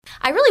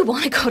I really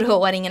want to go to a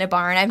wedding in a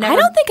barn. I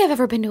don't think I've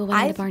ever been to a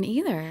wedding in a barn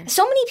either.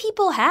 So many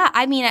people have.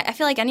 I mean, I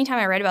feel like anytime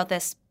I write about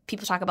this,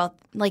 people talk about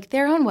like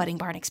their own wedding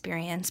barn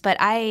experience. But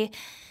I've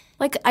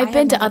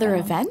been to other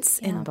events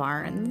in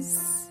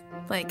barns,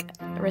 like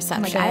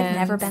receptions. Like I've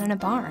never been in a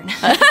barn.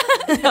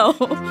 No.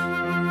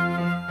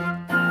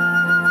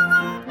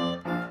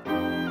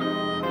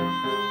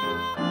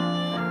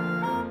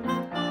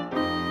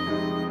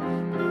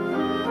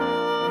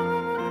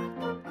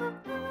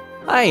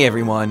 Hi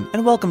everyone,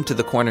 and welcome to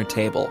The Corner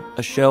Table,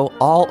 a show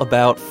all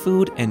about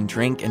food and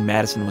drink in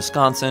Madison,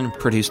 Wisconsin,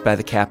 produced by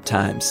the Cap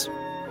Times.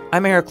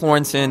 I'm Eric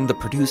Lawrenson, the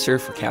producer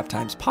for Cap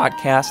Times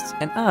podcasts,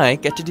 and I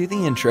get to do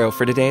the intro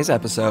for today's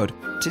episode.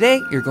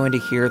 Today, you're going to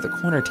hear The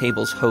Corner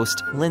Table's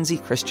host, Lindsay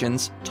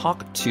Christians,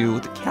 talk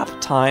to the Cap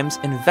Times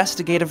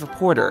investigative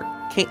reporter,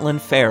 Caitlin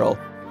Farrell,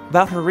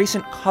 about her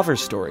recent cover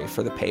story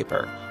for the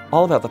paper,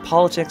 all about the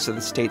politics of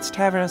the state's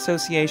Tavern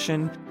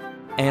Association,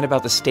 and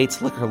about the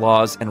state's liquor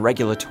laws and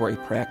regulatory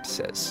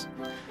practices.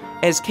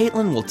 As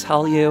Caitlin will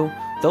tell you,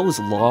 those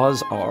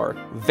laws are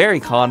very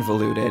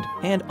convoluted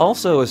and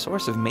also a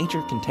source of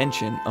major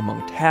contention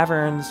among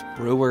taverns,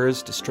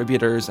 brewers,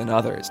 distributors, and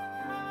others.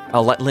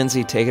 I'll let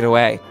Lindsay take it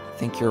away. I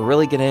think you're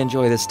really going to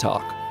enjoy this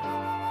talk.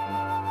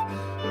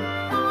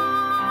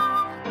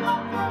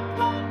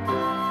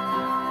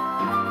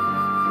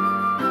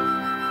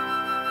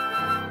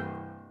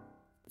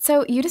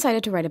 So you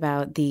decided to write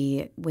about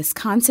the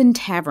Wisconsin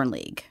Tavern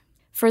League.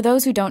 For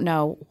those who don't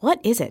know,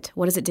 what is it?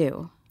 What does it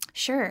do?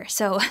 Sure.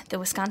 So the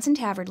Wisconsin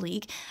Tavern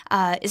League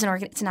it's a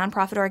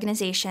nonprofit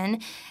organization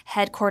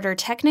headquartered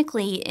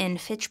technically in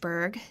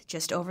Fitchburg,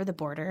 just over the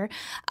border.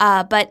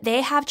 But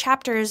they have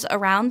chapters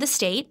around the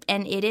state,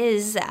 and it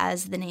is,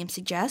 as the name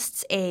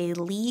suggests, a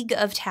league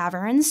of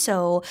taverns.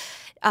 So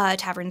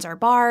taverns are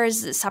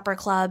bars, supper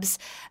clubs.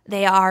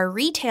 They are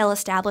retail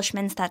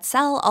establishments that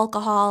sell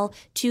alcohol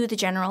to the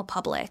general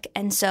public.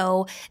 And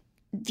so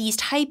these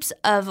types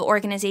of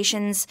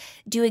organizations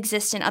do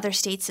exist in other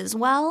states as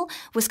well.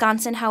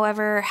 Wisconsin,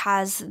 however,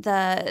 has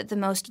the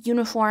most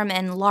uniform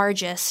and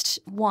largest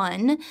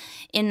one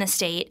in the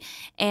state.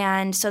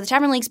 And so the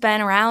Tavern League's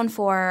been around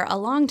for a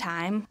long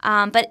time,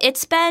 but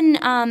it's been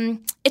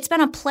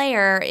a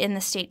player in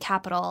the state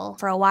capitol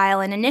for a while.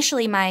 And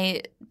initially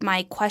my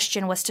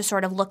question was to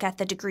sort of look at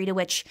the degree to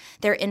which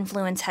their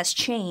influence has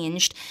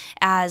changed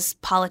as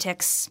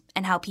politics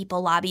and how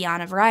people lobby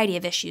on a variety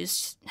of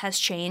issues has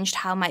changed.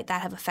 How might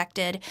that have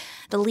affected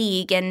the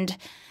league? And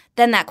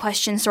then that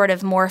question sort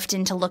of morphed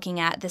into looking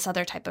at this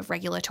other type of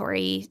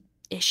regulatory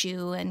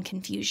issue and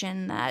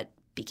confusion that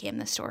became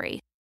the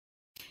story.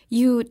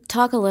 You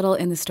talk a little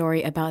in the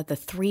story about the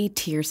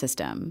 3-tier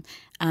system.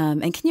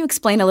 And can you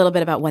explain a little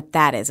bit about what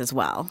that is as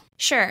well?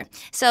 Sure.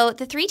 So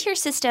the 3-tier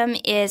system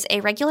is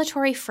a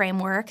regulatory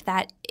framework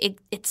that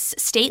it's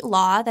state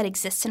law that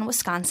exists in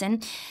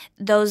Wisconsin.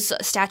 Those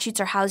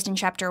statutes are housed in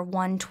Chapter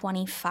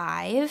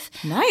 125.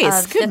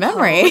 Nice. Good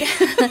memory.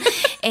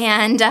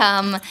 And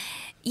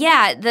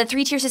the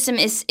 3-tier system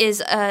is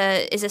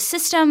a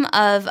system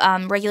of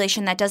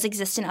regulation that does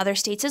exist in other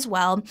states as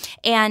well.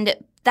 And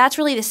that's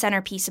really the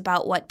centerpiece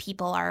about what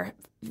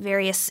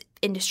various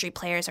industry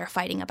players are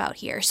fighting about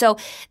here. So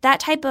that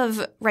type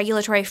of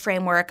regulatory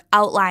framework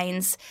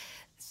outlines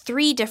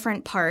 3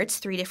 different parts,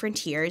 3 different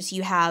tiers.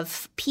 You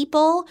have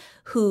people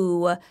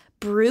who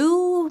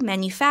brew,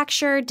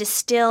 manufacture,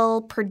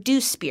 distill,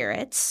 produce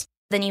spirits.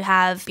 Then you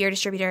have beer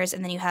distributors,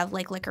 and then you have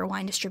like liquor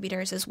wine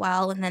distributors as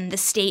well. And then the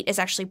state is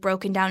actually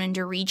broken down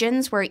into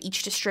regions where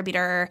each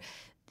distributor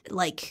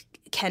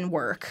can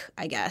work,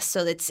 I guess.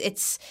 So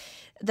it's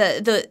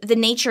the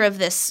nature of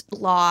this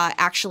law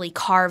actually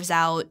carves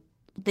out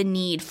the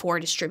need for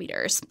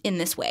distributors in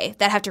this way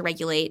that have to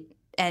regulate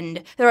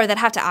or that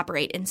have to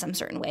operate in some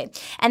certain way.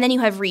 And then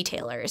you have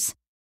retailers.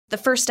 The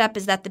first step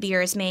is that the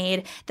beer is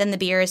made, then the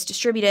beer is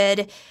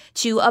distributed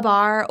to a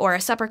bar or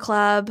a supper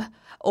club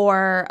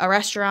or a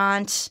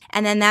restaurant,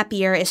 and then that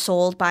beer is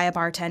sold by a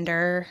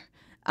bartender,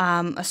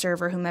 a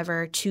server,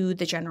 whomever, to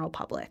the general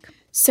public.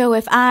 So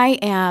if I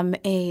am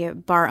a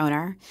bar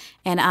owner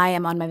and I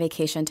am on my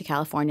vacation to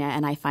California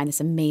and I find this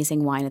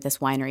amazing wine at this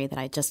winery that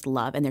I just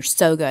love and they're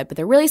so good, but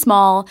they're really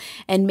small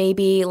and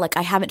maybe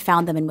I haven't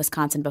found them in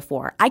Wisconsin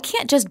before, I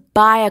can't just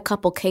buy a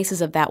couple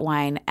cases of that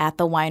wine at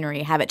the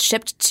winery, have it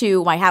shipped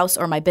to my house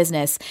or my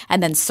business,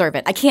 and then serve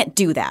it. I can't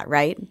do that,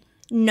 right?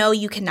 No,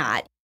 you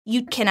cannot.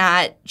 You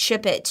cannot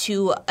ship it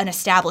to an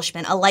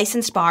establishment, a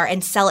licensed bar,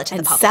 and sell it to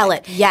the public. Sell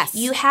it, yes.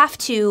 You have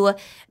to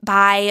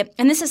buy –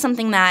 and this is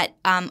something that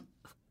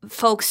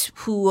folks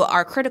who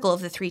are critical of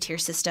the 3-tier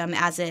system,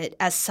 as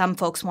some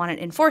folks want it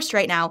enforced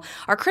right now,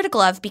 are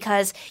critical of,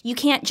 because you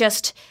can't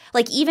just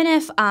even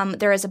if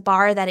there is a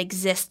bar that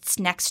exists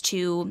next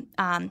to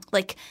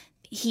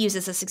he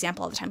uses this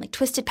example all the time,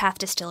 Twisted Path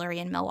Distillery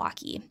in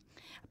Milwaukee.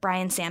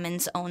 Brian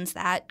Sammons owns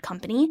that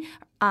company.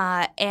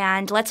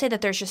 And let's say that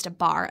there's just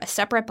a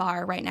separate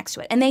bar right next to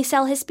it, and they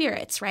sell his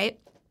spirits, right?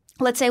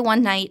 Let's say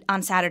one night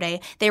on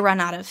Saturday, they run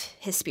out of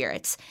his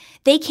spirits.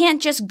 They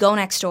can't just go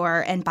next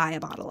door and buy a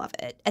bottle of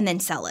it and then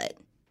sell it.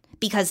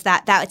 because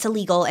that it's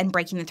illegal and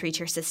breaking the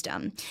three-tier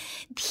system.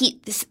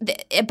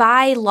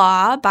 By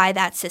law, by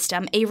that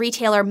system, a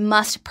retailer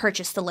must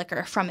purchase the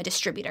liquor from a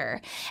distributor.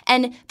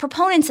 And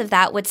proponents of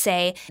that would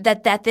say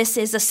that this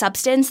is a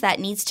substance that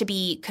needs to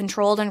be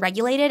controlled and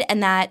regulated,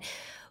 and that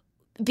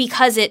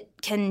because it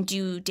can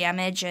do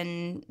damage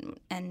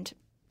and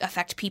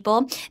affect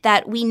people,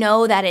 that we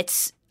know that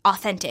it's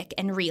authentic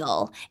and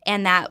real,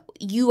 and that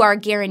you are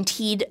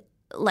guaranteed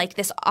like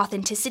this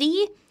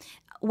authenticity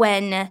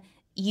when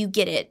you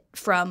get it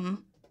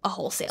from a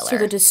wholesaler. So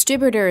the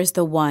distributor is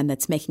the one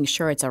that's making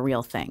sure it's a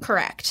real thing.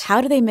 Correct.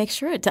 How do they make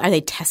sure it? Are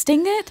they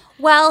testing it?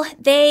 Well,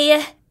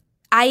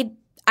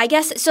 I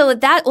guess so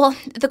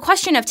the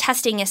question of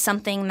testing is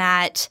something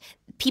that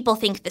people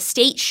think the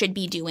state should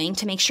be doing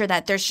to make sure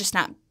that there's just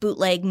not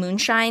bootleg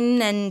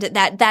moonshine, and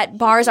that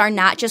bars are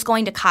not just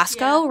going to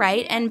Costco,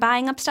 right, and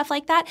buying up stuff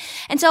like that.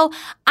 And so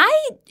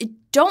I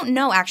don't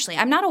know, actually.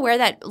 I'm not aware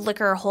that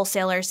liquor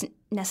wholesalers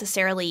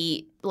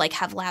necessarily like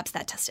have labs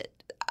that test it.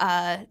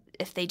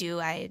 If they do,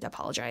 I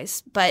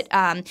apologize. But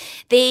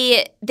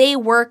they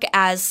work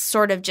as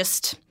sort of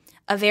just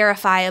a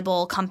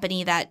verifiable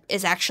company that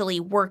is actually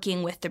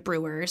working with the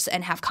brewers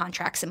and have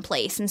contracts in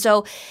place. And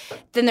so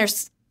then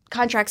there's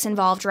contracts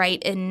involved,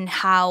 right, in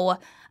how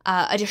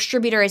a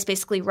distributor is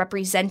basically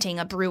representing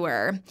a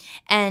brewer.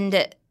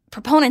 And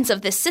proponents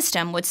of this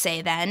system would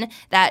say then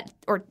that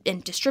 –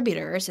 and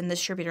distributors and the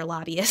distributor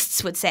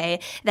lobbyists would say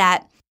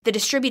that the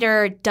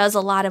distributor does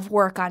a lot of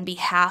work on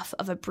behalf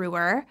of a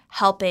brewer,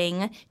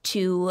 helping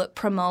to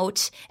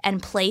promote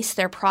and place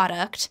their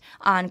product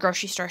on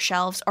grocery store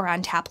shelves or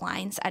on tap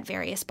lines at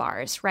various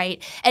bars,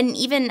 right? And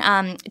even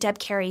Deb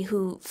Carey,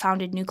 who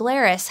founded New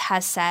Glarus,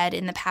 has said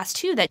in the past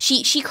too that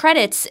she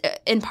credits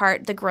in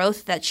part the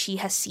growth that she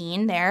has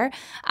seen there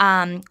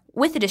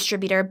with the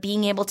distributor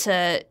being able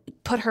to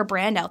put her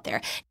brand out there.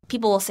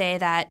 People will say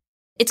that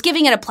it's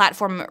giving it a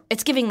platform,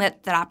 it's giving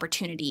that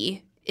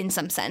opportunity in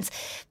some sense.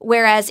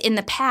 Whereas in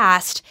the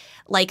past,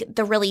 like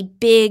the really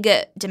big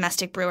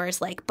domestic brewers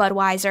like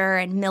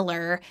Budweiser and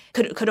Miller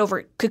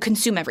could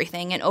consume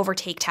everything and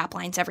overtake tap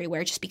lines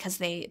everywhere just because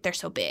they're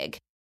so big.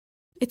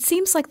 It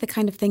seems like the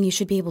kind of thing you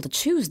should be able to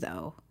choose,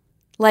 though.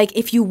 Like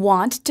if you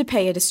want to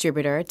pay a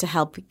distributor to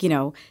help,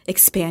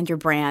 expand your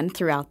brand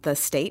throughout the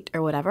state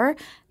or whatever,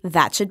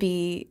 that should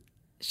be –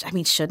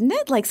 shouldn't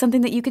it? Like something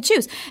that you could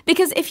choose.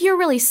 Because if you're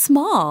really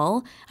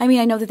small, I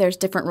know that there's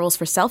different rules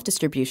for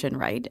self-distribution,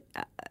 right?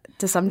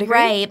 To some degree.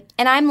 Right.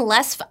 And I'm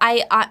less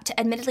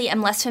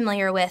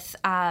familiar with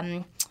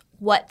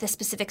what the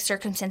specific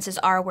circumstances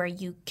are where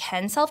you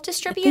can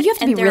self-distribute. You have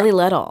to be really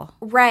little.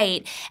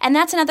 Right. And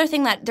that's another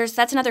thing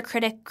that's another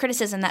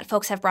criticism that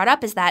folks have brought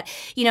up is that,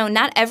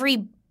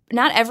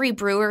 not every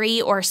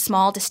brewery or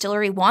small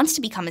distillery wants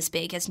to become as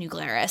big as New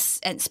Glarus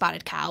and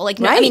Spotted Cow.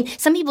 Right.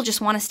 Some people just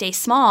want to stay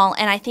small,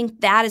 and I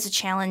think that is a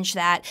challenge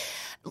that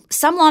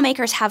some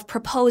lawmakers have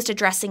proposed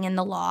addressing in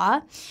the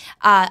law.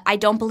 I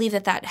don't believe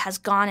that has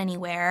gone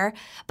anywhere,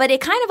 but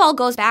it kind of all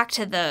goes back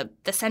to the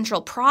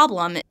central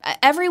problem.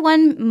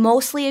 Everyone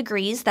mostly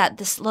agrees that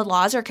the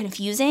laws are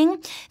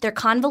confusing, they're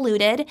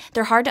convoluted,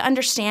 they're hard to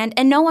understand,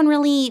 and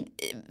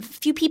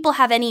few people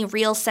have any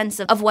real sense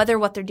of whether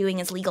what they're doing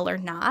is legal or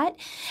not.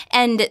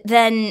 And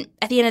then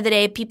at the end of the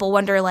day, people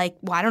wonder I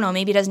don't know,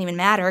 maybe it doesn't even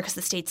matter because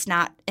the state's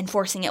not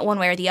enforcing it one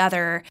way or the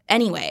other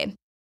anyway.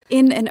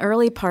 In an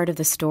early part of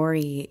the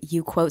story,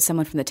 you quote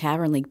someone from the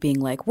Tavern League being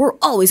like, we're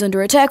always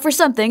under attack for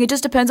something. It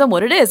just depends on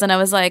what it is. And I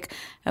was like,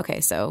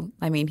 okay, so,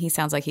 he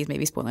sounds like he's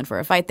maybe spoiling for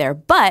a fight there.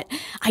 But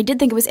I did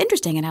think it was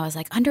interesting. And I was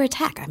like, under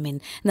attack. And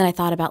then I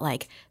thought about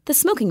the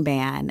smoking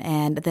ban.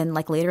 And then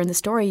later in the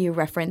story, you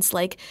reference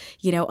a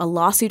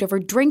lawsuit over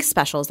drink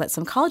specials that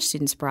some college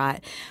students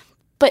brought.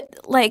 But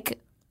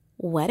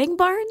wedding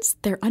barns?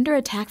 They're under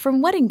attack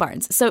from wedding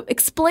barns. So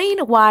explain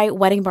why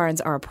wedding barns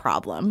are a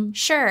problem.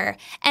 Sure.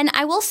 And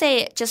I will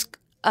say, just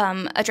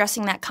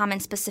addressing that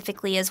comment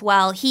specifically as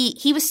well, he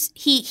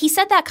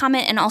said that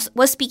comment and also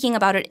was speaking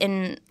about it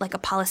in a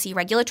policy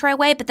regulatory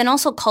way, but then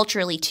also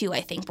culturally too,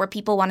 I think, where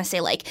people want to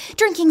say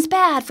drinking's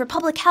bad for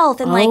public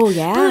health and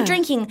boo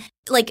drinking.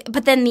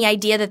 But then the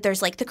idea that there's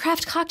the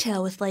craft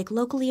cocktail with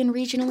locally and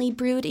regionally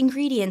brewed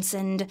ingredients,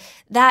 and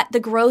that the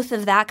growth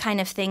of that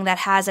kind of thing that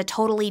has a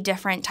totally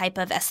different type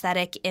of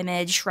aesthetic,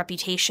 image,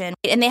 reputation.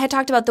 And they had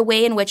talked about the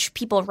way in which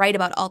people write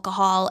about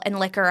alcohol and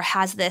liquor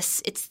has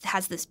this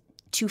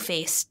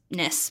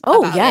two-facedness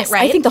about yes. it,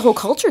 right? I think the whole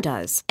culture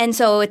does. And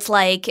so it's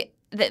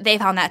they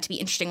found that to be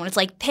interesting when it's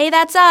hey,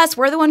 that's us.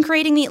 We're the one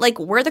creating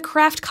we're the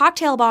craft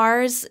cocktail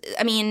bars.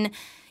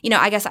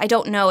 I guess I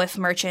don't know if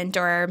Merchant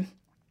or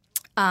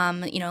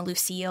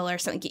Lucille or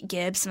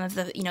Gibbs, some of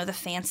the, the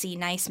fancy,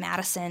 nice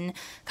Madison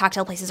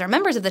cocktail places are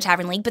members of the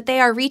Tavern League, but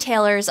they are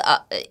retailers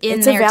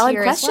in their tier as well. It's a valid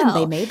question.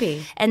 They may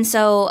be. And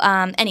so,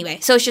 anyway,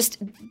 so it's just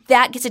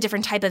that gets a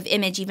different type of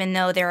image, even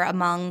though they're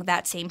among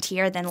that same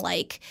tier than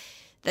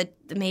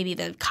maybe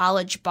the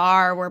college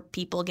bar where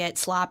people get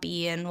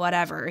sloppy and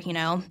whatever,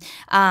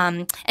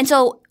 And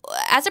so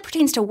as it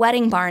pertains to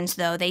wedding barns,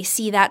 though, they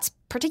see that's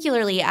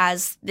particularly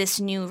as this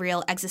new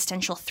real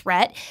existential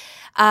threat.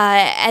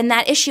 And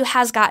that issue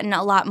has gotten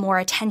a lot more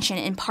attention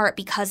in part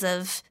because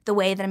of the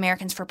way that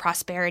Americans for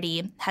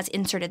Prosperity has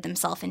inserted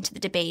themselves into the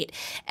debate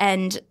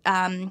and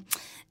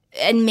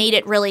made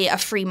it really a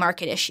free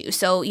market issue.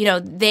 So,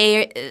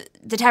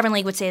 the Tavern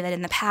League would say that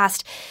in the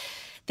past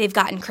they've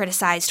gotten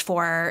criticized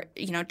for,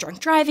 drunk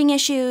driving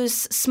issues,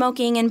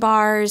 smoking in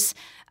bars.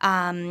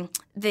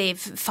 They've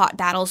fought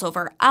battles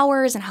over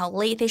hours and how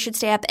late they should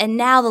stay up. And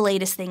now the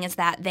latest thing is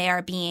that they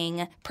are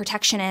being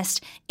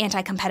protectionist,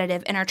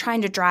 anti-competitive, and are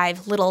trying to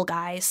drive little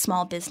guys,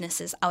 small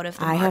businesses out of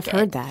the market. I have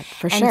heard that,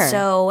 for and sure.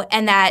 So,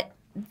 and that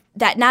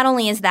not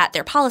only is that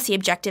their policy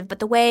objective, but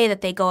the way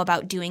that they go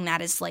about doing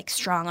that is like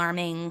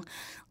strong-arming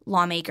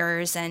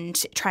lawmakers and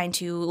trying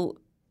to,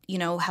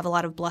 have a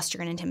lot of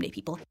bluster and intimidate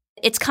people.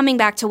 It's coming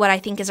back to what I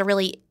think is a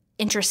really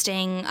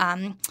interesting,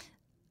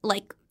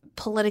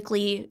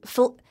 politically,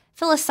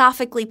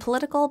 philosophically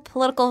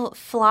political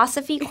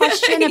philosophy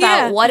question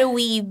about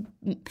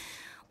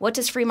what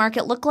does free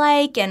market look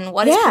like and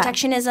what is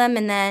protectionism,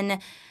 and then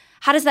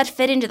how does that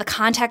fit into the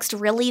context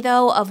really,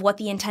 though, of what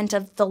the intent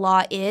of the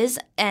law is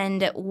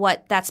and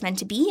what that's meant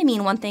to be? I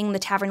mean, one thing the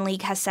Tavern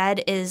League has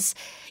said is,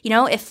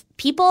 if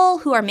people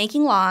who are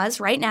making laws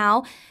right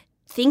now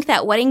think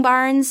that wedding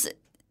barns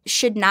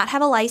should not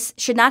have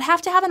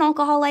to have an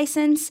alcohol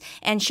license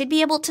and should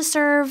be able to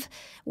serve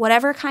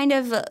whatever kind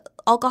of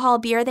alcohol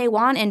beer they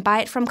want and buy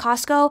it from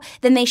Costco,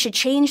 then they should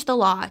change the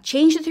law,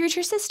 change the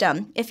three-tier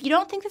system. If you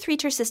don't think the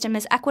three-tier system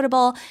is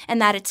equitable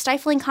and that it's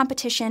stifling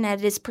competition and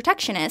it is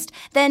protectionist,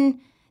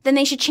 then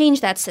they should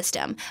change that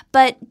system.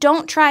 But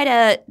don't try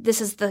to,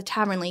 this is the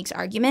Tavern League's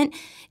argument,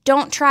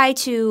 don't try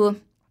to,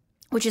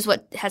 which is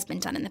what has been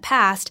done in the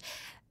past,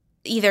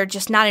 either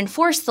just not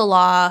enforce the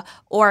law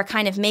or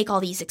kind of make all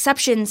these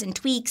exceptions and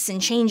tweaks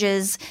and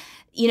changes,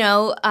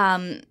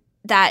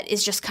 that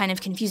is just kind of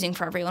confusing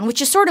for everyone,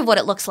 which is sort of what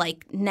it looks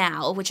like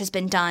now, which has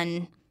been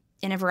done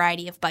in a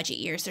variety of budget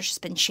years. There's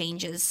just been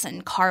changes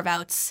and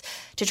carve-outs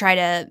to try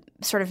to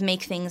sort of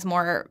make things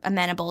more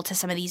amenable to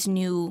some of these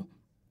new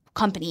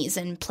companies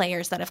and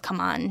players that have come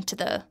on to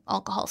the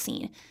alcohol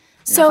scene.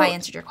 So if I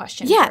answered your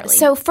question. Yeah. Fairly.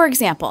 So, for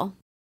example,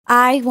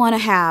 I want to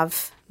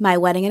have my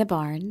wedding in a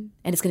barn,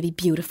 and it's going to be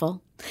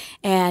beautiful.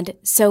 And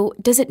so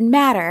does it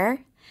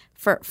matter,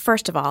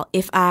 first of all,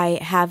 if I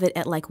have it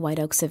at like White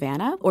Oak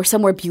Savannah or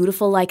somewhere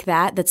beautiful like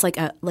that, that's like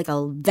a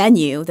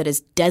venue that is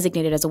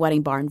designated as a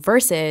wedding barn,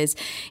 versus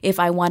if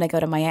I want to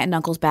go to my aunt and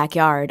uncle's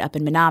backyard up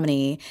in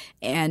Menominee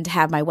and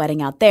have my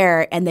wedding out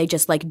there and they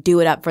just like do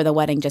it up for the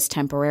wedding just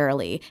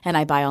temporarily and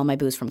I buy all my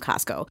booze from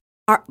Costco?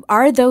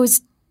 Are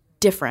those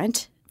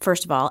different,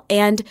 first of all?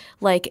 And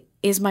like,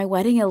 is my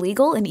wedding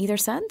illegal in either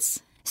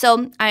sense?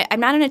 So I'm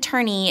not an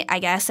attorney, I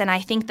guess, and I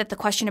think that the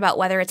question about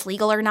whether it's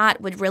legal or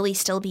not would really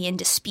still be in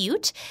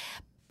dispute.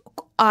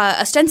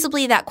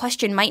 Ostensibly, that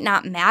question might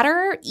not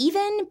matter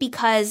even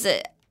because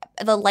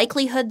the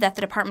likelihood that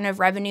the Department of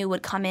Revenue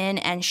would come in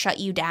and shut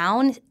you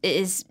down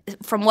is,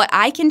 from what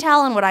I can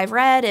tell and what I've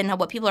read and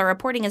what people are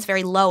reporting, is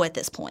very low at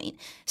this point.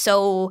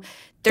 So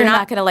they're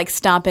not going to like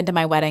stomp into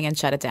my wedding and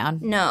shut it down.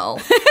 No.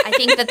 I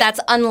think that that's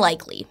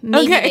unlikely.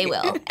 Maybe they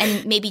will.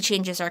 And maybe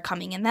changes are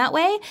coming in that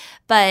way.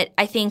 But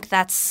I think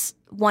that's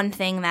one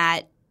thing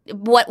that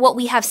what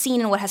we have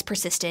seen and what has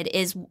persisted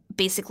is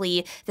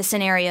basically the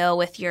scenario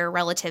with your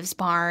relative's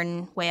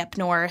barn way up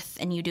north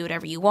and you do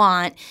whatever you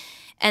want.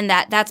 And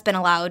that's been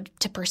allowed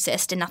to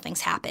persist and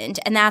nothing's happened.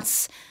 And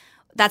that's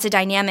a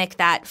dynamic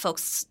that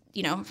folks,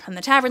 from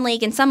the Tavern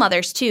League and some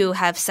others too,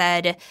 have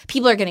said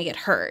people are going to get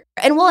hurt.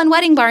 And in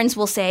wedding barns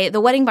will say,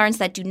 the wedding barns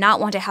that do not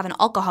want to have an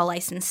alcohol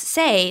license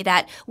say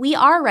that we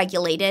are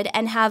regulated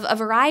and have a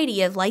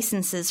variety of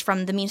licenses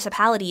from the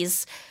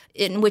municipalities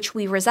in which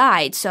we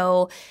reside.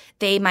 So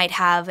they might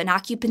have an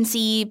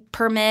occupancy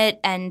permit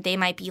and they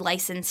might be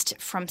licensed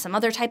from some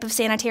other type of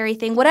sanitary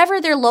thing, whatever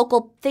their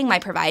local thing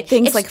might provide.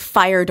 Things like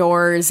fire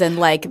doors and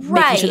like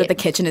making sure that the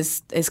kitchen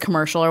is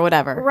commercial or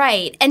whatever.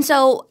 Right. And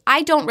so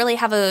I don't really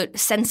have a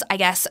sense, I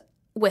guess,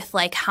 with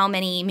like how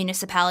many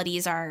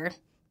municipalities are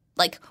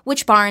like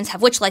which barns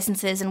have which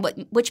licenses and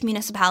which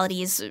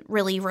municipalities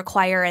really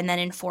require and then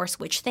enforce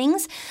which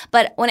things.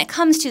 But when it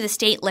comes to the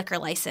state liquor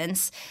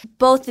license,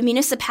 both the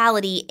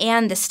municipality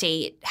and the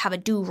state have a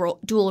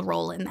dual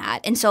role in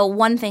that. And so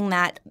one thing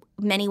that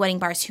many wedding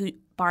barns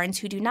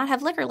who do not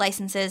have liquor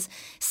licenses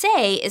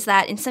say is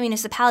that in some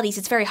municipalities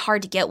it's very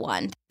hard to get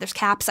one. There's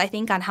caps, I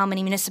think, on how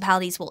many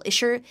municipalities will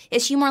issue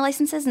more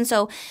licenses. And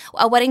so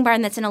a wedding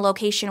barn that's in a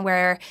location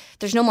where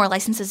there's no more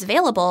licenses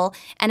available,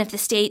 and if the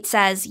state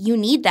says you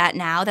need that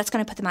now, that's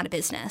going to put them out of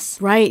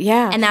business. Right,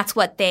 yeah. And that's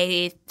what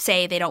they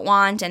say they don't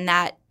want, and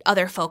that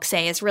other folks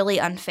say is really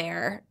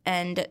unfair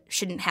and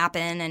shouldn't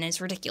happen and is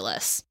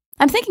ridiculous.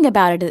 I'm thinking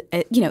about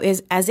it,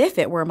 is as if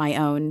it were my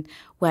own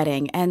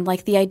wedding. And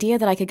like the idea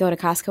that I could go to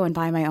Costco and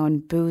buy my own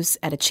booze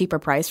at a cheaper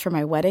price for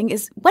my wedding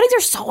weddings are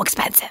so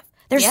expensive.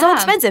 They're so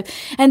expensive.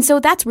 And so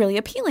that's really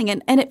appealing.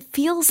 And it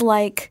feels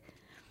like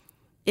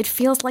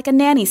a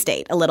nanny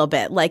state a little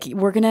bit. Like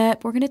we're gonna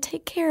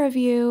take care of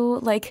you.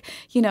 Like,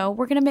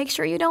 we're gonna make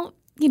sure you don't,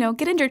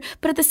 get injured.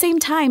 But at the same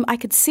time, I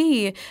could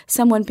see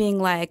someone being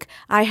like,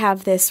 I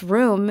have this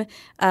room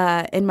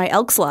in my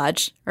Elks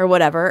Lodge or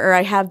whatever, or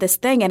I have this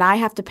thing and I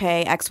have to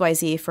pay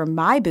XYZ for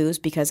my booze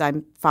because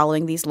I'm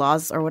following these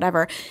laws or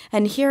whatever.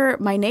 And here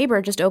my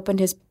neighbor just opened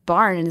his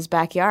barn in his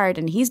backyard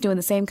and he's doing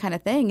the same kind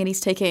of thing and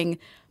he's taking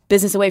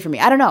business away from me.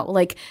 I don't know.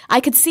 Like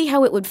I could see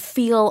how it would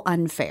feel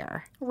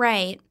unfair.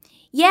 Right.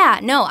 Yeah.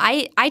 No,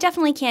 I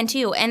definitely can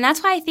too. And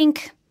that's why I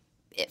think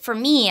for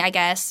me, I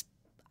guess,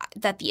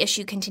 that the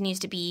issue continues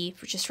to be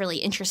just really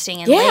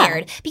interesting and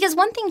layered. Because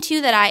one thing, too,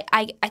 that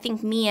I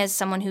think me as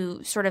someone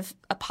who sort of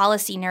a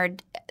policy nerd,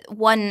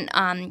 one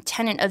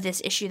tenet of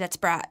this issue that's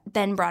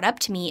been brought up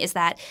to me is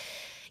that,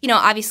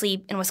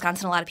 obviously in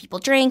Wisconsin a lot of people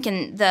drink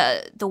and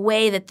the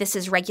way that this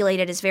is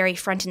regulated is very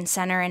front and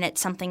center and it's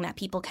something that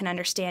people can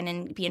understand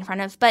and be in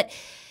front of. But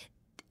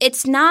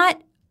it's not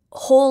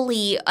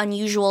wholly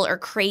unusual or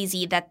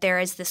crazy that there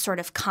is this sort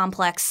of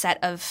complex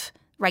set of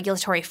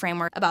regulatory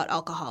framework about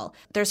alcohol.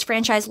 There's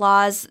franchise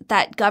laws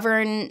that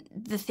govern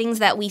the things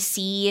that we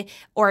see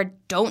or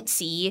don't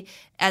see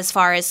as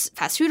far as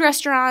fast food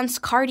restaurants,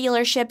 car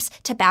dealerships.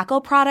 Tobacco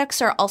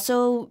products are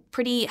also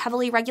pretty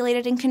heavily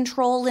regulated and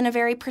controlled in a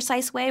very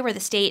precise way where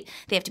they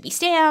have to be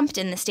stamped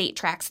and the state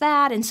tracks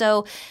that. And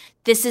so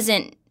this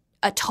isn't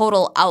a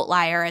total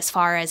outlier as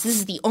far as this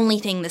is the only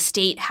thing the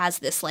state has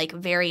this like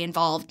very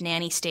involved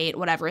nanny state,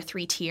 whatever,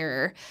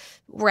 3-tier,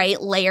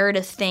 right,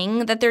 layered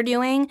thing that they're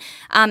doing.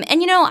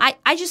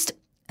 I just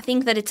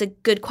think that it's a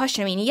good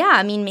question.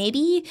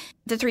 Maybe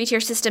the 3-tier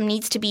system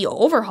needs to be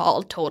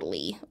overhauled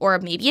totally, or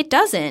maybe it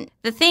doesn't.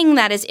 The thing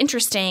that is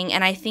interesting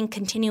and I think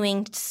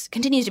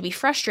continues to be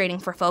frustrating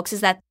for folks is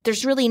that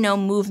there's really no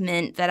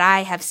movement that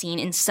I have seen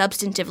in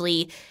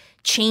substantively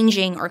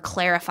changing or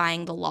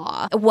clarifying the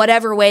law,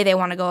 whatever way they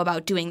want to go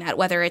about doing that,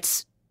 whether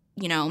it's,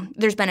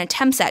 there's been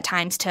attempts at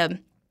times to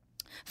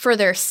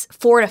further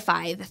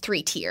fortify the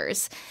 3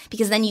 tiers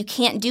because then you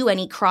can't do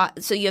any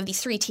so you have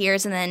these 3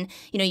 tiers and then,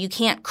 you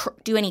can't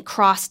do any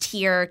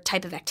cross-tier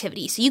type of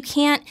activity. So you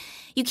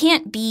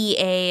can't be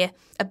a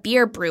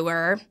beer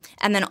brewer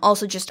and then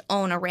also just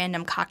own a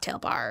random cocktail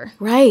bar.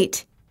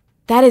 Right.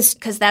 That is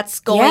because that's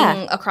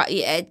going across.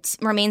 It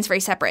remains very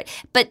separate.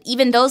 But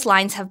even those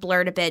lines have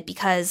blurred a bit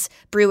because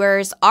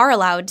brewers are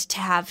allowed to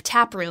have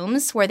tap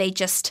rooms where they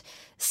just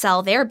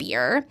sell their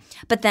beer.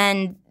 But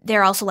then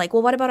they're also like,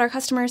 well, what about our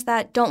customers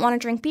that don't want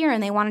to drink beer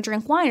and they want to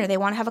drink wine or they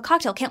want to have a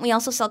cocktail? Can't we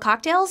also sell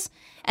cocktails?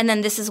 And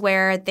then this is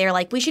where they're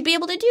like, we should be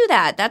able to do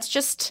that. That's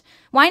just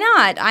why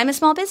not? I'm a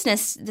small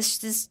business.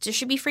 This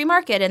should be free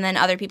market. And then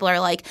other people are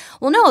like,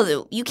 well,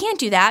 no, you can't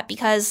do that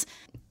because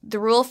the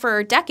rule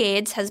for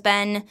decades has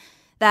been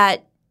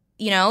that,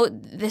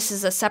 this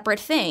is a separate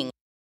thing.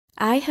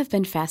 I have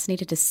been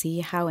fascinated to see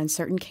how in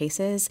certain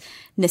cases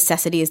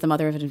necessity is the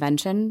mother of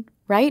invention,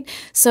 right?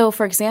 So,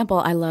 for example,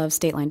 I love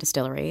State Line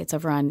Distillery. It's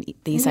over on the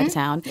east side of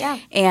town. Yeah.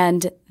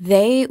 And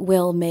they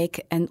will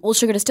make, and Old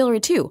Sugar Distillery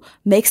too,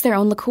 makes their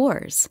own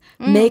liqueurs,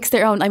 makes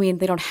their own,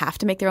 they don't have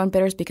to make their own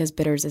bitters because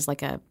bitters is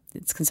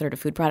it's considered a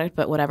food product,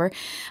 but whatever.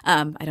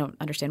 I don't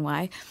understand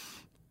why.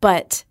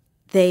 But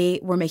they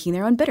were making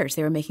their own bitters.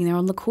 They were making their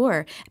own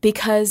liqueur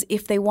because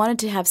if they wanted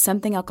to have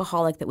something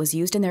alcoholic that was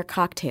used in their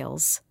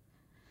cocktails,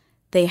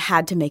 they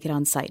had to make it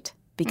on site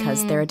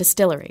because they're a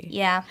distillery.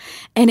 Yeah.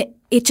 And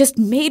it just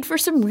made for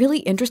some really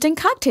interesting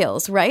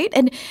cocktails, right?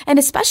 And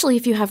especially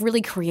if you have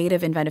really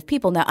creative, inventive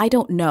people. Now, I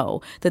don't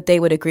know that they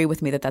would agree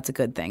with me that that's a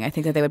good thing. I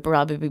think that they would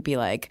probably be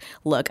like,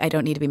 look, I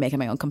don't need to be making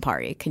my own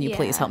Campari. Can you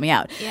please help me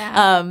out?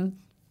 Yeah.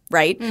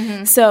 Right?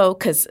 Mm-hmm. So,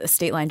 because a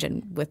State Line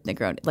gin with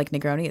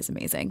Negroni is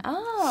amazing.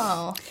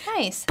 Oh,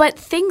 nice. But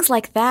things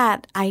like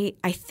that, I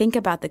think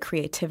about the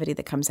creativity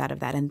that comes out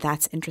of that, and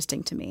that's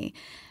interesting to me.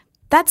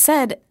 That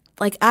said,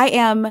 I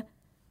am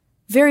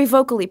very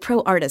vocally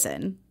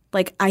pro-artisan.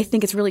 I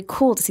think it's really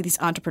cool to see these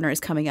entrepreneurs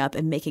coming up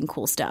and making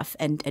cool stuff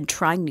and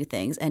trying new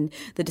things. And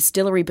the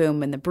distillery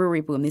boom and the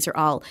brewery boom, these are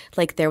all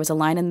there was a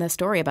line in the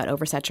story about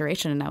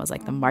oversaturation and I was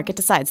like, the market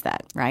decides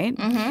that, right?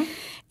 Mm-hmm.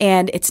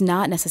 And it's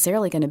not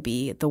necessarily going to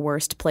be the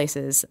worst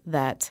places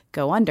that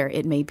go under.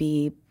 It may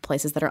be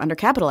places that are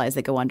undercapitalized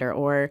that go under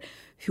or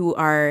who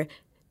are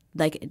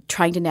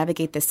trying to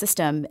navigate this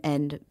system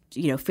and,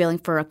 failing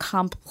for a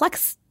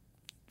complex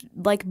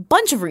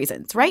bunch of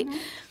reasons, right? Mm-hmm.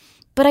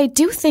 But I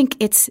do think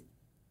it's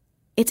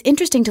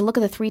interesting to look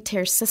at the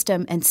 3-tier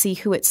system and see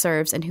who it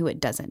serves and who it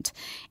doesn't.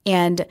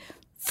 And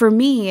for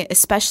me,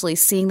 especially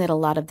seeing that a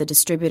lot of the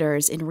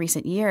distributors in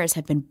recent years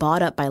have been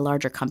bought up by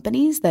larger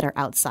companies that are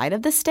outside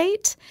of the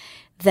state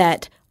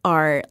that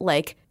are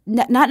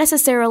not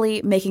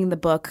necessarily making the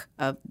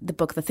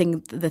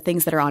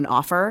things that are on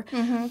offer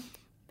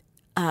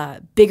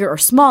bigger or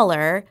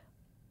smaller.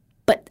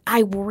 But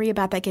I worry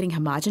about that getting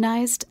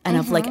homogenized and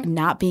of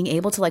not being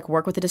able to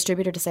work with a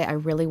distributor to say, I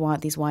really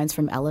want these wines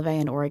from Elevay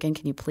in Oregon.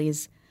 Can you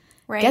please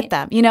get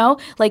them?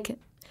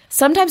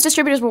 sometimes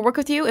distributors will work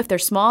with you if they're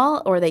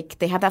small or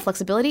they have that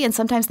flexibility, and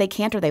sometimes they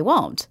can't or they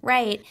won't.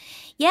 Right.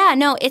 Yeah,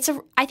 no,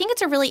 I think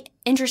it's a really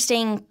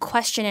interesting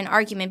question and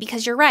argument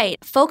because you're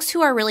right. Folks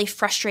who are really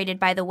frustrated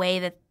by the way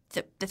that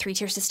the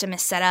three-tier system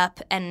is set up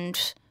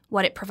and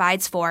what it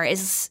provides for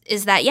is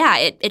that, yeah,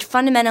 it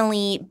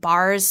fundamentally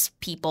bars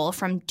people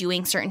from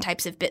doing certain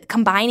types of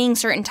combining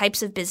certain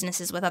types of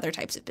businesses with other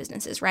types of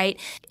businesses, right?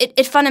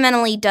 It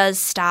fundamentally does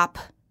stop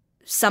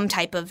some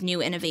type of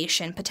new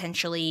innovation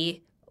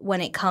potentially when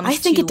it comes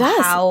to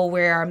how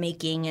we're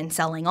making and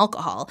selling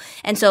alcohol.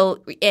 And so,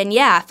 and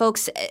yeah,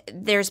 folks,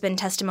 there's been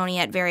testimony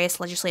at various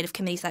legislative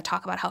committees that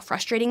talk about how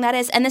frustrating that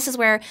is. And this is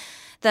where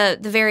the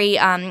very,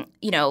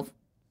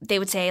 they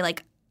would say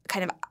like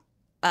kind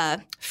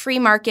of free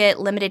market,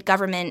 limited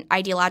government,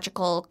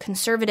 ideological,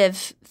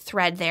 conservative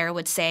thread there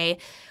would say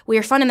we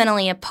are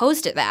fundamentally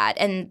opposed to that,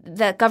 and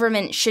the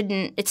government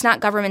shouldn't – it's not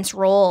government's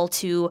role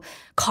to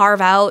carve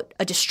out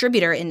a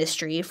distributor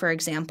industry, for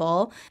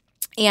example,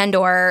 and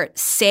or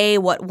say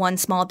what one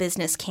small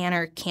business can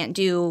or can't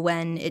do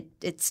when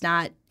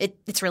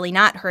it's really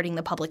not hurting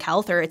the public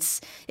health or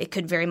it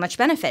could very much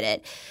benefit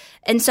it.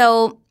 And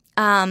so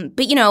but,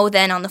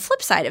 then on the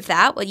flip side of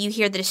that, what you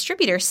hear the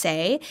distributors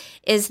say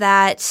is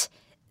that –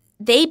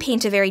 they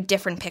paint a very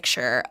different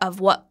picture of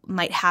what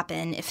might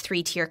happen if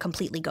three-tier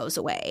completely goes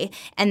away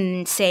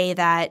and say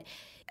that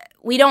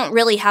we don't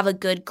really have a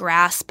good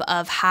grasp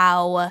of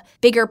how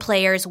bigger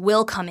players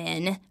will come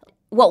in.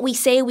 What we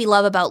say we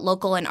love about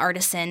local and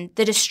artisan,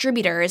 the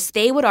distributors,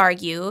 they would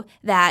argue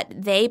that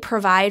they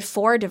provide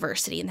for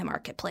diversity in the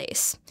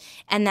marketplace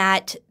and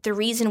that the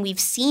reason we've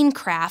seen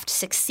craft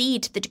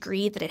succeed to the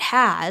degree that it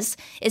has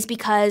is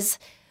because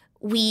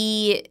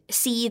we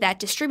see that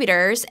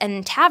distributors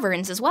and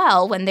taverns as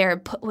well, when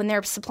they're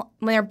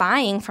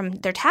buying from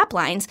their tap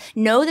lines,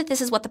 know that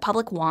this is what the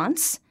public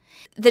wants.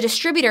 The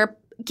distributor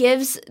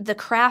gives the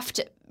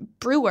craft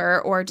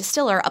brewer or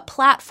distiller a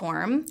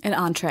platform, an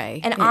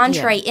entree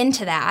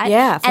into that.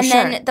 Yeah, for sure.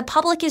 And then the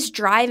public is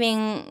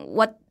driving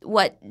what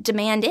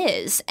demand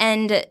is.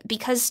 And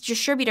because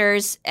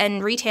distributors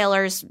and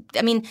retailers,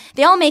 I mean,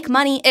 they all make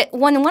money.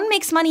 When one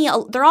makes money,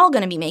 they're all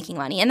going to be making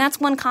money. And that's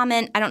one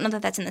comment, I don't know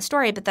that that's in the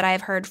story, but that I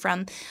have heard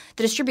from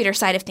the distributor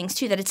side of things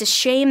too, that it's a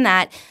shame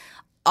that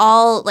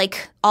all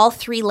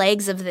three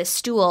legs of this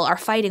stool are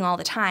fighting all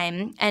the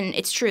time. And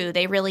it's true.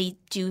 They really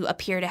do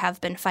appear to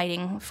have been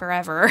fighting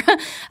forever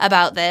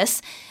about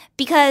this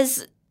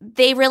because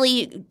they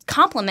really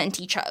complement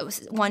each other.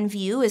 One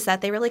view is that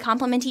they really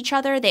complement each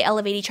other. They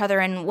elevate each other.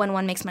 And when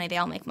one makes money, they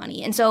all make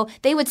money. And so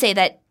they would say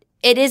that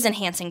it is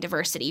enhancing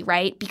diversity,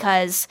 right?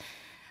 Because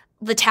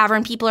the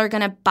tavern people are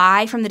going to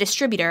buy from the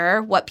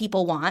distributor what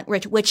people want,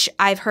 which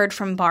I've heard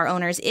from bar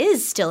owners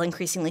is still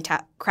increasingly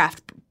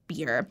craft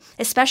beer,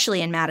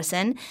 especially in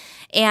Madison.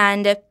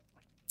 And,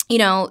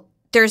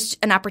 there's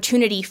an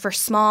opportunity for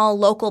small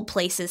local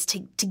places to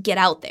get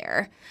out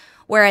there.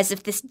 Whereas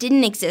if this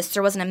didn't exist,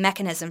 there wasn't a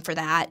mechanism for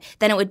that,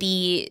 then it would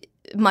be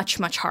much,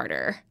 much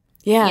harder.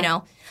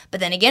 Yeah. But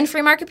then again,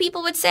 free market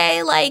people would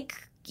say,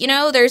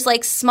 there's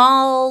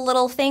small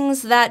little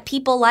things that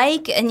people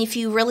like. And if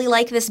you really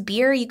like this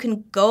beer, you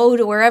can go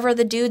to wherever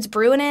the dude's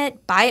brewing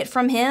it, buy it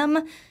from him.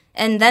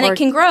 And then it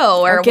can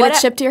grow or get it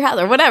shipped to your house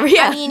or whatever.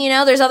 Yeah. I mean,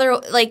 there's other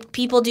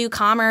people do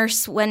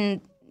commerce when,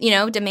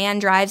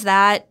 demand drives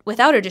that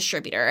without a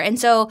distributor. And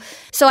so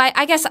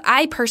I guess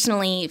I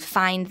personally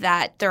find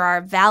that there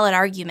are valid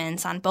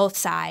arguments on both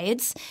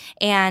sides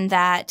and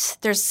that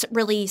there's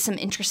really some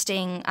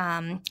interesting,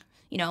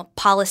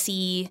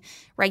 policy,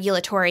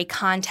 regulatory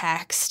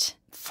context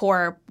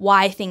for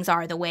why things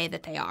are the way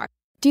that they are.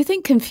 Do you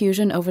think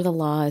confusion over the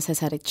laws has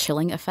had a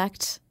chilling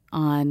effect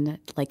on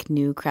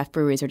new craft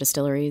breweries or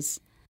distilleries?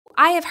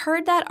 I have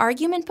heard that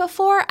argument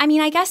before. I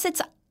mean, I guess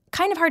it's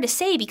kind of hard to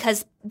say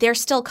because they're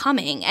still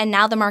coming and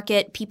now the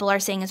market people are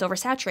saying is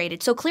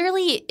oversaturated. So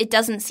clearly it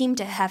doesn't seem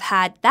to have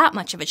had that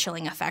much of a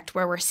chilling effect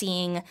where we're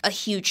seeing a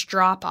huge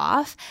drop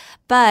off.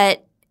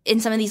 But in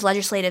some of these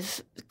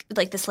legislative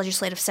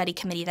study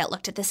committee that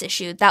looked at this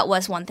issue, that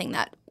was one thing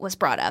that was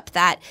brought up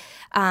that,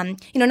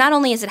 not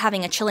only is it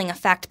having a chilling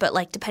effect, but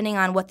depending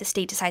on what the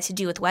state decides to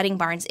do with wedding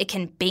barns, it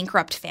can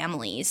bankrupt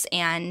families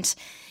and,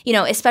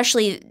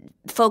 especially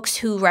folks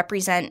who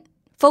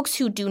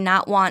do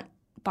not want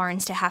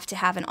barns to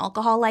have an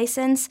alcohol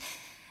license.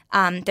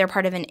 They're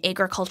part of an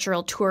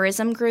agricultural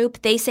tourism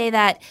group. They say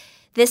that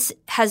this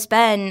has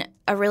been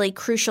a really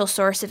crucial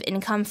source of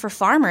income for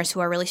farmers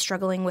who are really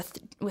struggling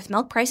with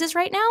milk prices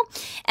right now.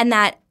 And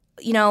that,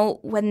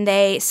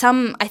 when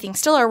some I think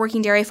still are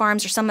working dairy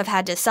farms or some have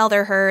had to sell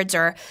their herds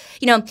or,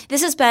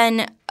 this has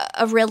been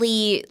a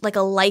really a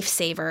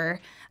lifesaver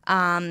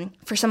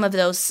for some of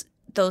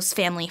those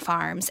family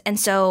farms. And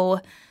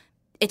so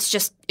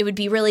it would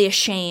be really a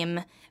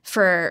shame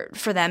for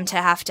them to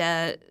have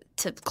to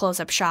close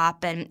up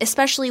shop, and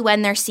especially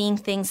when they're seeing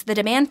things, the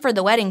demand for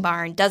the wedding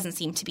barn doesn't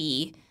seem to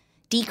be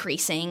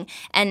decreasing.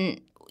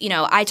 And,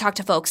 I talk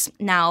to folks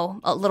now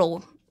a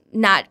little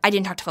I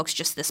didn't talk to folks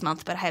just this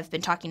month, but I have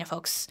been talking to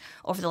folks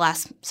over the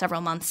last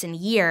several months and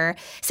year,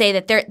 say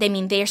that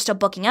they're still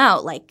booking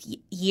out like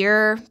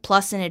year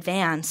plus in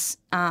advance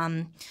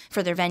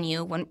for their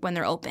venue when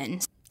they're open.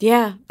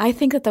 Yeah, I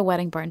think that the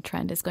wedding barn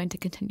trend is going to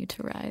continue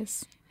to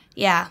rise.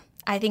 Yeah,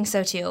 I think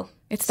so too.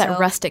 It's that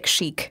rustic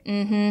chic,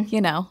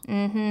 you know.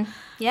 Mm-hmm.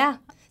 Yeah.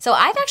 So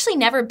I've actually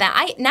never been.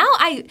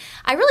 I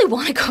really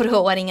want to go to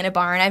a wedding in a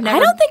barn. I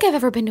don't think I've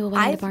ever been to a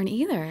wedding in a barn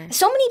either.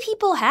 So many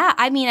people have.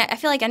 I mean, I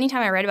feel like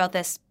anytime I read about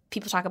this,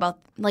 people talk about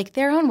like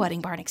their own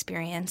wedding barn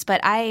experience. But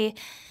I've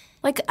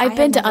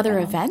been to other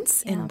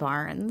events in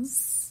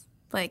barns,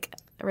 like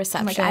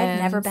receptions. Like I've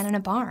never been in a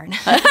barn.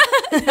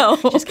 No,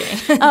 just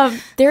kidding.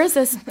 There's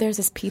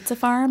this pizza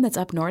farm that's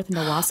up north in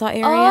the Wausau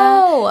area.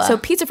 Oh, so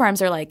pizza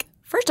farms are like,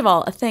 first of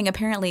all, a thing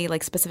apparently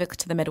like specific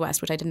to the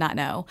Midwest, which I did not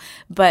know.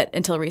 But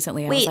until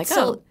recently, I was like,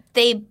 so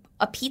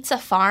a pizza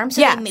farm?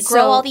 So they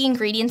grow all the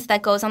ingredients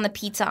that goes on the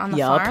pizza on the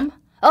farm?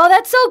 Oh,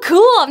 that's so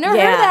cool. I've never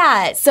heard of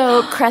that.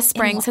 So Crest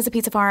Springs has a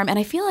pizza farm, and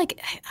I feel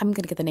like I'm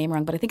going to get the name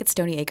wrong, but I think it's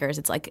Stony Acres.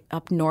 It's like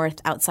up north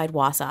outside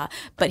Wausau.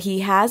 But he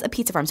has a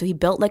pizza farm, so he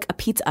built like a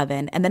pizza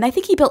oven, and then I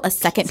think he built a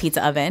second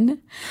pizza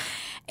oven.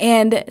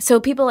 And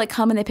so people like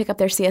come and they pick up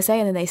their CSA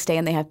and then they stay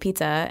and they have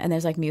pizza and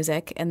there's like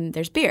music and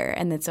there's beer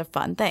and it's a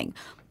fun thing.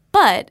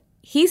 But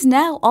he's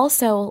now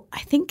also, I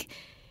think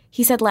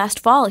he said last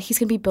fall, he's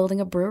going to be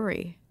building a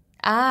brewery.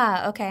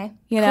 Ah, okay.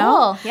 You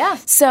know? Cool, yeah.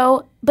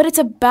 So, but it's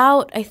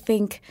about, I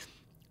think,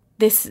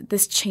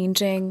 this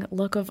changing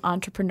look of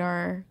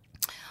entrepreneur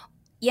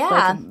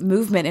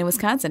movement in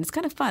Wisconsin. It's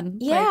kind of fun.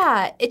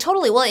 Yeah, it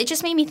totally. Well, it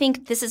just made me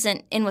think this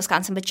isn't in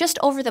Wisconsin, but just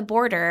over the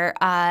border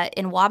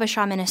in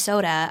Wabasha,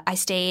 Minnesota, I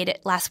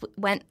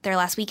went there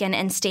last weekend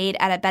and stayed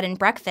at a bed and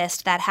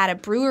breakfast that had a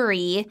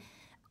brewery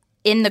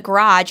in the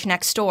garage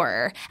next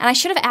door. And I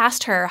should have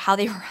asked her how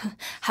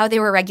they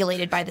were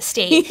regulated by the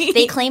state.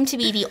 They claim to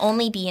be the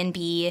only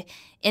B&B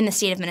in the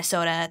state of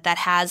Minnesota that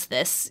has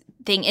this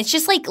thing. It's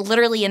just like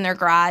literally in their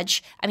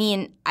garage. I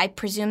mean, I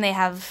presume they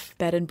have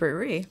bed and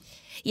brewery.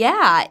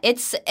 Yeah,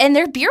 and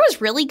their beer was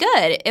really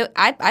good.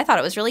 I thought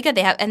it was really good.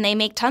 They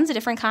make tons of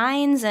different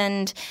kinds,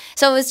 and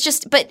so it was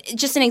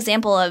just an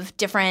example of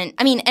different.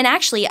 I mean, and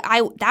actually,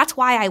 that's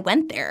why I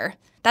went there.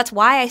 That's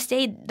why I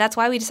stayed. That's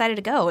why we decided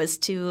to go is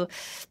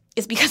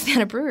because they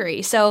had a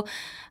brewery. So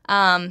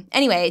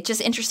anyway, just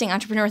interesting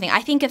entrepreneur thing.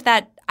 I think if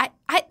that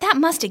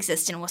must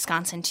exist in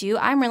Wisconsin too.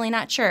 I'm really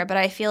not sure, but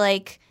I feel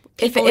like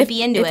people would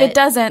be into it. If it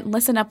doesn't,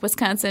 listen up,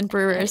 Wisconsin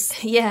brewers.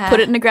 Yeah.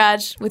 Put it in a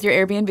garage with your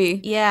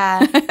Airbnb.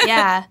 Yeah,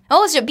 yeah.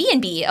 Oh, it's a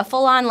B&B, a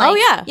full-on like. Oh,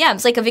 yeah. Yeah,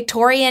 it's like a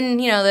Victorian,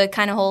 the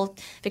kind of whole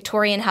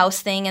Victorian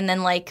house thing, and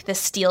then like the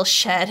steel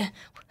shed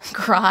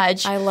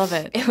garage. I love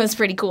it. It was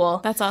pretty cool.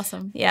 That's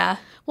awesome. Yeah.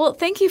 Well,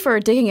 thank you for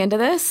digging into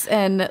this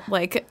and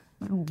like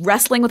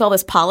wrestling with all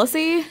this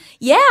policy.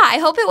 Yeah, I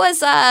hope it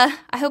was. I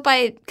hope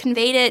I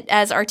conveyed it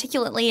as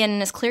articulately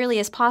and as clearly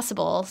as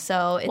possible.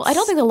 So, I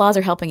don't think the laws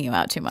are helping you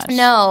out too much.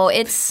 No,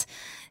 it's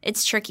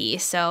tricky.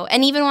 So,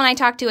 and even when I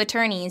talk to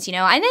attorneys, and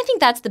I think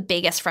that's the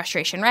biggest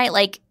frustration, right?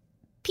 Like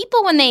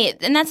people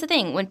and that's the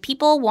thing, when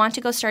people want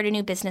to go start a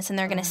new business and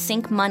they're going to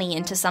sink money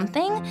into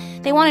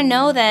something, they want to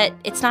know that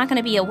it's not going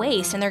to be a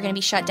waste and they're going to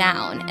be shut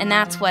down, and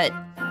that's what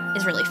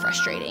is really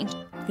frustrating.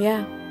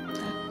 Yeah.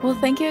 Well,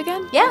 thank you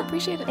again. Yeah. I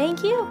appreciate it.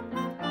 Thank you.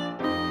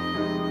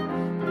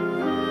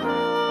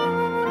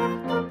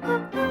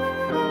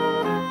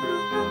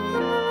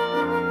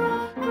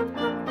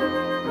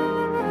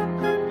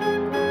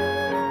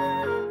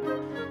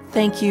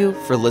 Thank you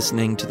for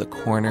listening to The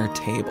Corner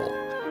Table.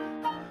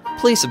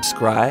 Please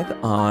subscribe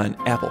on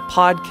Apple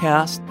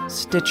Podcasts,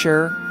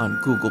 Stitcher,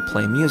 on Google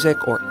Play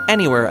Music, or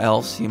anywhere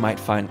else you might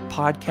find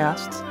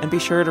podcasts, and be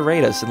sure to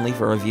rate us and leave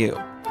a review.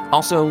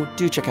 Also,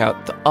 do check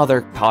out the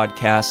other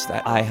podcasts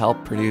that I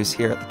help produce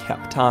here at the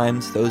Cap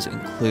Times. Those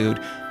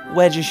include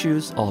Wedge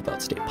Issues, all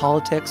about state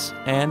politics,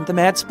 and The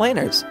Mad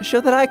Splainers, a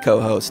show that I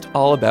co-host,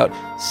 all about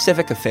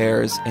civic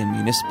affairs and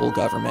municipal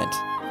government.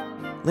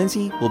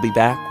 Lindsay will be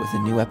back with a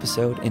new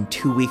episode in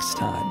 2 weeks'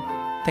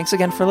 time. Thanks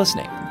again for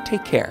listening.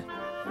 Take care.